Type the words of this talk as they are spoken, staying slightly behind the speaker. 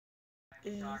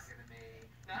is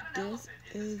this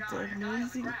is the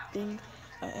amazing thing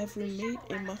I ever made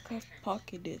in Minecraft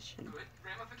Pocket Edition.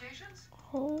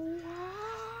 Oh,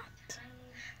 what?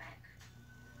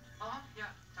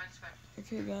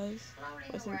 Okay, guys,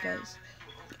 listen, guys.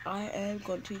 I am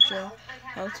going to teach you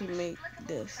how to make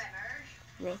this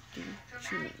resting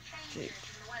tuning jig.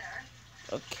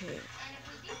 Okay,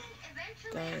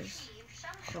 guys,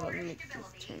 hold on, let me make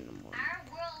this turn them on.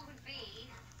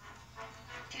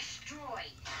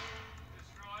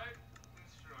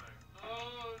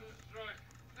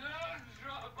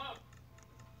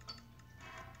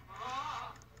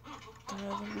 Guys,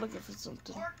 I'm looking for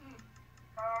something.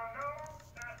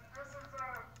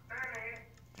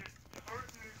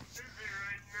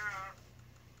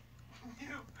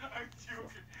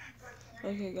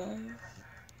 Okay, guys,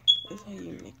 that's how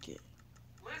you make it.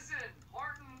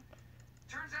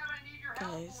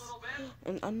 Guys,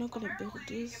 and I'm not gonna build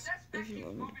this. If you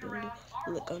want me to build it,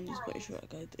 look, I'm just making sure I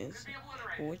got the inside.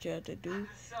 But what you have to do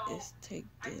is take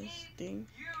this thing,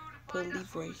 put a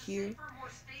leaf right here.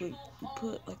 You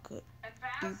put like a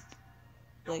deep,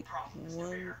 like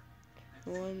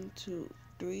one, 2,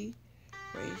 3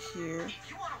 right here.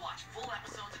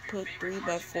 Put 3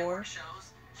 by 4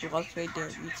 blocks right there.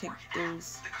 You take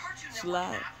those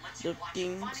the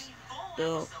things,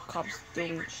 the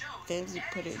cobblestone things, you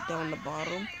put it down the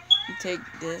bottom. You take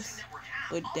this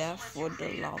with that for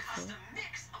the lava.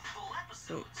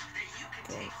 Wait,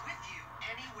 guys,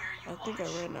 I think I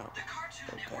ran out.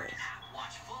 Okay,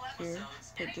 here,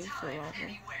 put this for lava.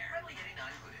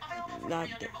 Not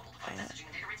that.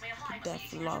 Put that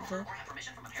for lava.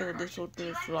 Fill this whole thing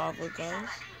with lava, guys.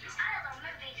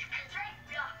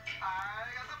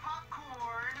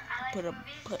 Put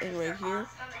in right here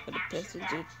for the piston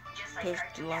to push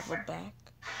the lava back.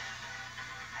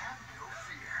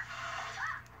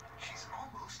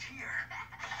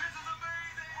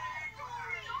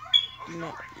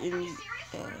 Now, you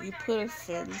put a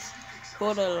fence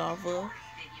for the lava,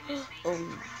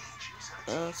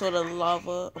 so the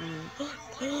lava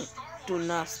do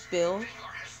not spill.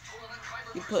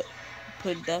 You put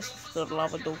that so the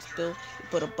lava don't spill. You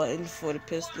put a button for the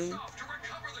piston.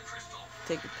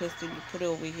 Take the piston, you put it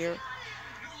over here.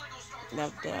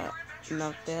 Not that.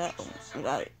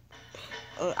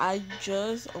 I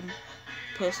just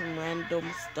put some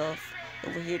random stuff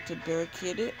over here to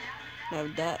barricade it. Now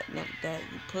that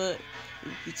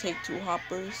you take 2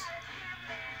 hoppers,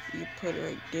 you put it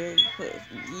right there.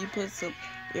 You put some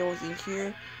arrows in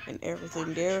here and arrows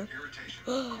in there.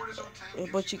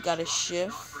 But you gotta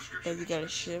shift. And you gotta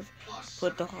shift.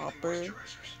 Put the hopper.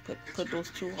 Put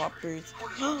those 2 hoppers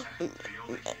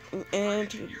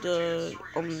into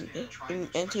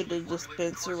the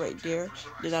dispenser right there.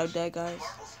 Then now that, guys.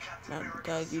 Now,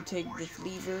 guys, you take this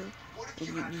lever.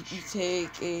 You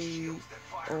take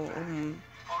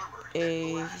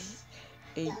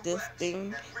this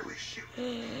thing.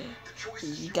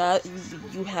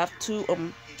 You have to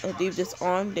leave this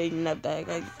on. Then now that,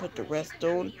 guys, you put the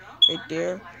redstone right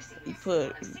there. You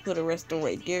put a redstone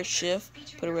right there. Shift.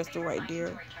 Put a redstone right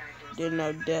there. Then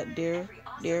now that there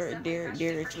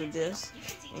into this.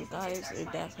 And guys, and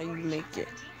that's how you make it.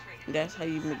 That's how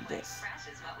you make this.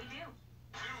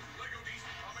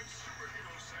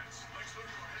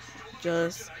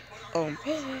 Just if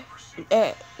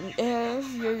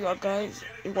you guys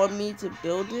want me to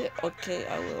build it, okay,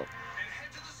 I will.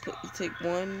 You take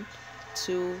 1,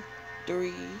 2,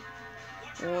 3,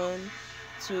 1,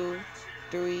 2,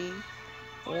 3,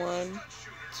 1,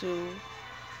 2,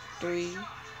 3.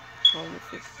 I'm gonna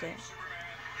fix that.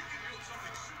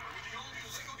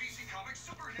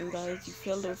 And guys, you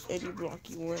fill it with any block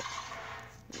you want.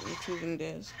 You're choosing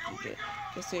this.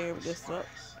 Just say this up.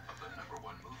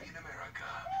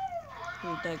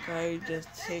 And that guy just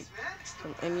take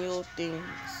from any old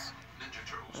things.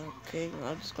 Okay,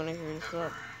 I'm just gonna hear this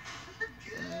up.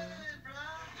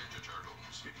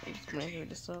 I'm just gonna hear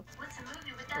this up. Put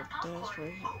this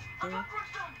right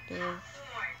here.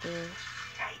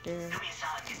 There.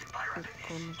 I'm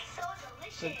gonna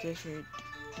put this right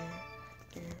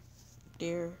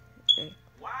there.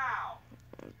 Wow.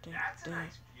 That's a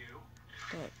nice view.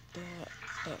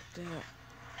 That.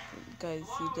 Guys,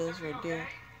 see this right there.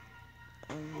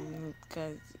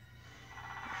 Guys.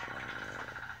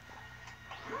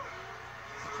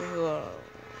 Okay, well,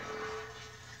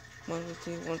 1, 2,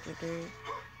 3, 1, 2, 3.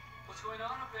 What's going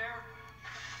on up there?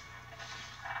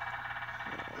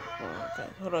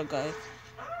 Hold on, guys.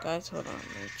 Guys, hold on. Let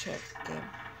me check again.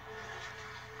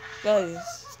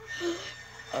 Guys,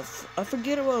 I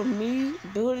forget about me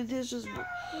building this. Just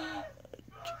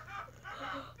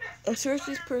search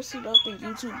this person up on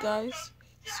YouTube, guys.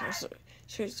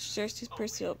 search this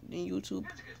person up on YouTube.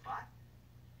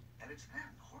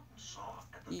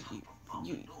 You,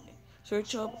 you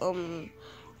search up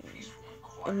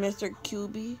Mr.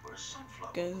 QB.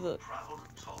 Guys, look.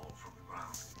 Hello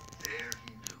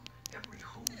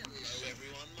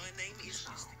everyone, my name is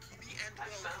Mr. QB and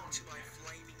welcome to my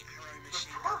flaming arrow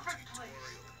machine gun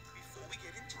tutorial. Before we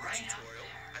get into the tutorial,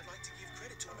 I'd like to give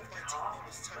credit to one of my team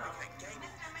members, Cat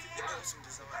Gaming, for the awesome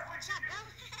design.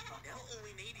 Now all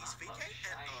we need is VK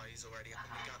and he's already up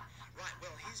on the gun. Right,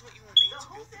 well here's what you will need to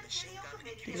build the machine gun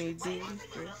in survival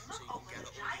mode, so you can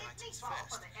gather all the items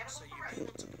first. So you'll be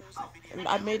able to pause the video.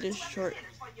 I made this short.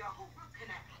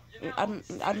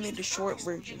 I made the short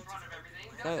version.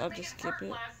 I'll just skip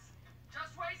it.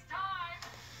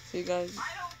 So you guys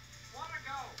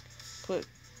put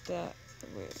that.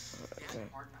 Wait, okay.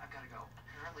 I've got to go.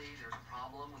 Apparently, there's a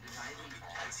problem with the diabetes.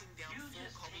 Placing down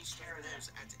 4 cobblestone walls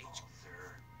at each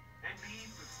Sir, and me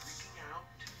was freaking out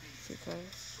to be. Okay.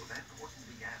 So that Horton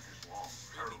began his long,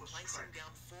 We'll be perilous placing trek.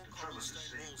 down 4 cobblestone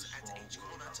walls at each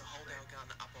corner to hold our gun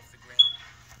up off the ground.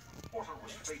 Horton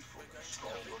was Next, faithful we're to going his to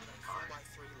call complete of a kind.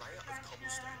 4x3 layer of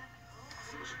cobblestone.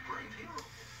 He was a brave hero.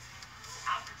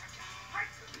 At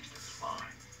least in his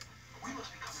mind. We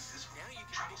must be coming this way. Now you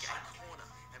can pick a corner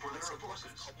and For place there a are block of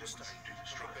voices that cobblestone. would seem to From a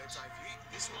destroy bird's us. eye view,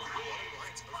 this will be the bottom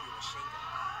right of your machine gun.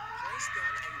 Place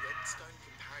down a redstone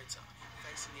comparator,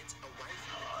 facing it away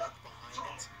from the block behind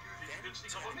it. Then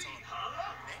turn it on.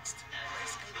 Next,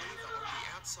 place a lever on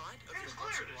the outside of your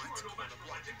bottom right corner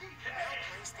block. Now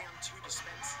place down 2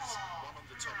 dispensers, one on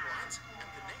the top right and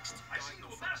the next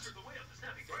diagonal front.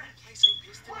 Then place a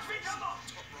piston facing the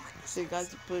top right So you guys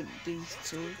put these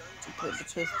two. You put the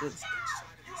piston.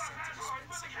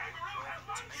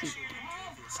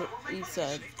 Put each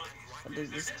side of the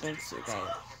dispenser,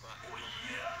 guys. You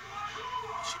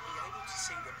should be able to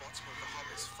see the bottom of the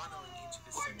hoppers funneling into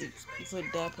the center dispenser.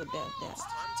 Put that. It's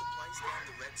time to place down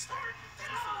the redstone.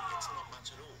 Thankfully, it's not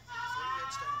much at all. 3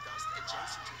 redstone dust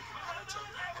adjacent to the comparator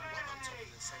and 1 on top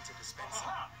of the center dispenser.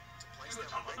 To place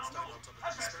down the redstone on top of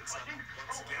the dispenser,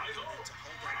 once again you'll need to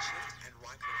hold down shift and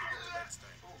right click it with the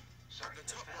redstone. At the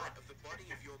top right of the body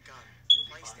of your gun,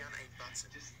 place down a button.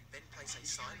 Then place a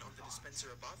sign on the dispenser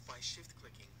above by shift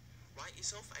clicking. Write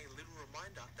yourself a little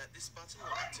reminder that this button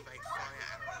will activate fire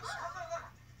arrows.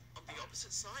 On the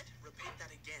opposite side, repeat that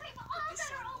again, but this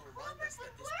sign will remind us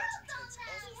that this button turns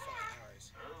off fire arrows.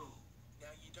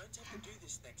 Now you don't have to do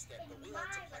this next step, but we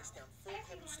like to place down 4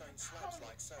 cobblestone slabs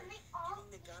like so, giving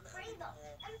the gun a little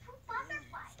more groove.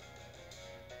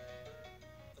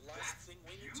 The last thing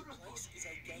we need to place is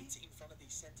a gate in front of the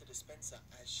center dispenser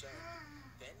as shown.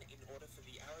 Then, in order for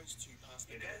the arrows to pass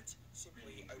the gate,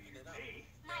 simply open it up.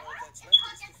 Now all that's left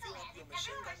is to fill up your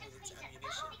machine gun with its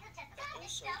ammunition. That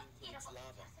also includes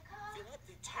lava. Fill up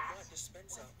the top right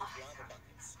dispenser with lava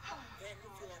buckets. Then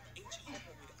fill up each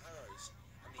hopper with arrows,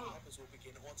 and the hoppers will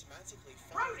begin automatically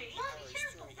firing the arrows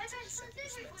through into the center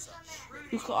dispenser.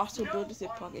 You can also build this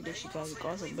in Pocket Edition, guys. You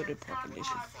can also build it in Pocket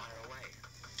Edition. Fire away.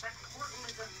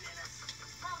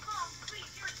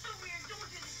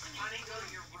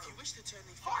 If you wish to turn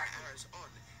the fire arrows on,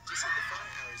 just hit the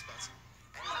fire arrows button,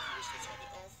 and if you wish to turn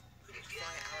it off, hit the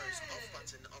fire arrows off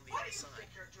button on the other side.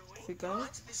 See, The guys?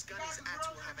 height this gun is at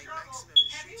will have a maximum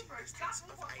shooting distance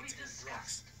of 18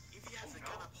 blocks. If you have the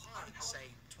gun up high,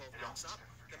 say 12 blocks up,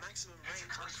 the maximum range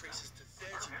increases to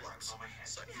 30 blocks.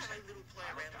 So have a little play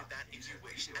around with that if you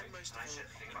wish, and most of all,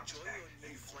 enjoy your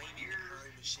new flaming arrow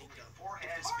machine gun.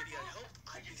 If this video helped,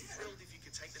 I'd be thrilled if you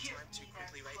could take the time to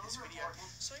quickly rate this video,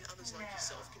 so others like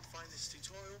yourself can find this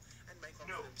tutorial and make one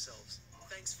for themselves.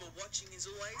 Thanks for watching as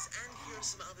always, and here are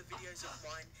some other videos of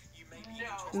mine you may be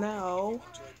interested in if you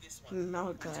enjoyed this one.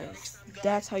 No, guys.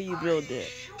 That's how you build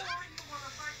it.